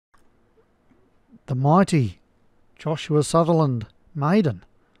the mighty Joshua Sutherland Maiden.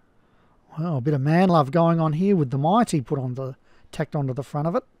 Well, a bit of man love going on here with the mighty tacked onto the front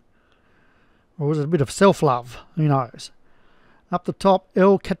of it. Or was it a bit of self-love? Who knows? Up the top,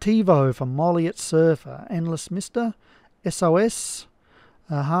 El Cativo for Molliet Surfer, Endless Mister, SOS,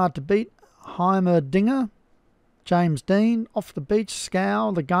 Hard to Beat, Heimerdinger, James Dean, Off the Beach,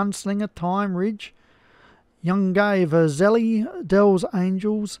 Scowl, The Gunslinger, Time Ridge, Young Gay Verzelli, Dell's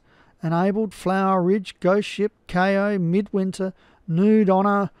Angels, Enabled, Flower Ridge, Ghost Ship, KO, Midwinter, Nude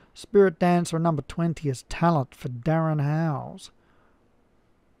Honour, Spirit Dancer, and number 20 is Talent for Darren Howes.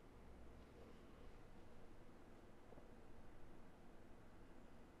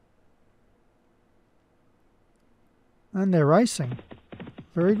 And they're racing.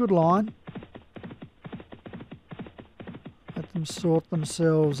 Very good line. Let them sort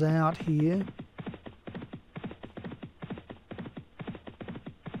themselves out here.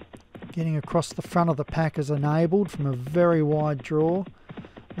 Getting across the front of the pack is Enabled from a very wide draw.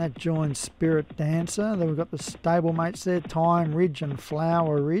 That joins Spirit Dancer. Then we've got the stablemates there, Time Ridge and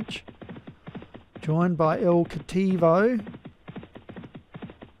Flower Ridge. Joined by El Cativo.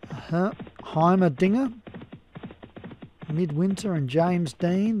 Heimerdinger. Midwinter and James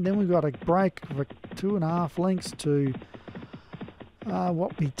Dean. Then we've got a break of 2.5 lengths to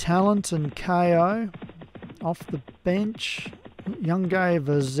what be Talent and KO. Off the bench, Young Gay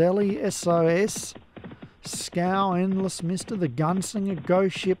Verzelli, SOS, Scowl, Endless Mister, The Gunslinger,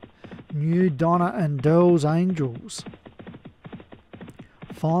 Ghost Ship, New Donna and Dell's Angels.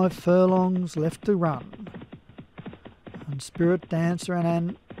 5 furlongs left to run. And Spirit Dancer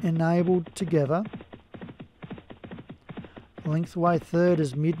and Enabled together. Lengthway third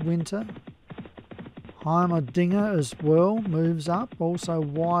is Midwinter. Heimerdinger as well moves up. Also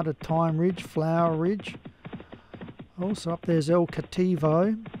wider Time Ridge, Flower Ridge. Also up there's El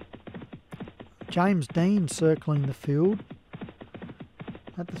Cativo. James Dean circling the field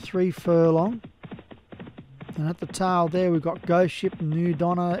at the 3 furlong. And at the tail there we've got Ghost Ship, New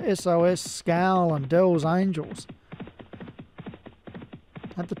Donna, SOS, Scowl and Dell's Angels.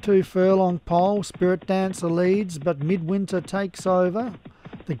 At the 2 furlong pole, Spirit Dancer leads, but Midwinter takes over.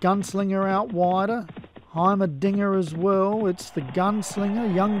 The Gunslinger out wider. Heimerdinger as well. It's the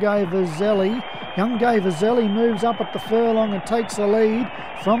Gunslinger, Young Gay Verzelli. Young Gay Verzelli moves up at the furlong and takes the lead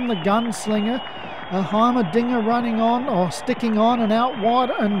from the Gunslinger. Heimerdinger running on, or sticking on and out wide,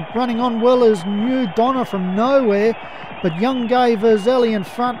 and running on well is New Donna from nowhere. But Young Gay Verzelli in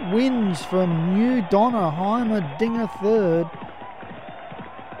front wins from New Donna. Heimerdinger third.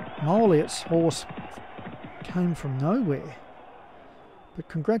 Molliet's horse came from nowhere. But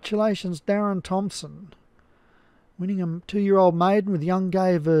congratulations, Darren Thompson. Winning a 2-year-old maiden with Young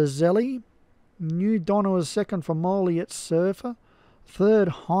Gay Verzelli. New Donna was second for Molliet Surfer. Third,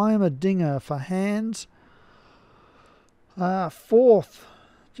 Heimerdinger for Hands. Fourth,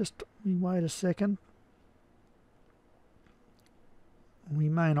 just wait a second. We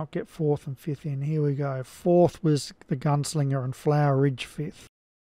may not get 4th and 5th in. Here we go. 4th was the Gunslinger and Flower Ridge 5th.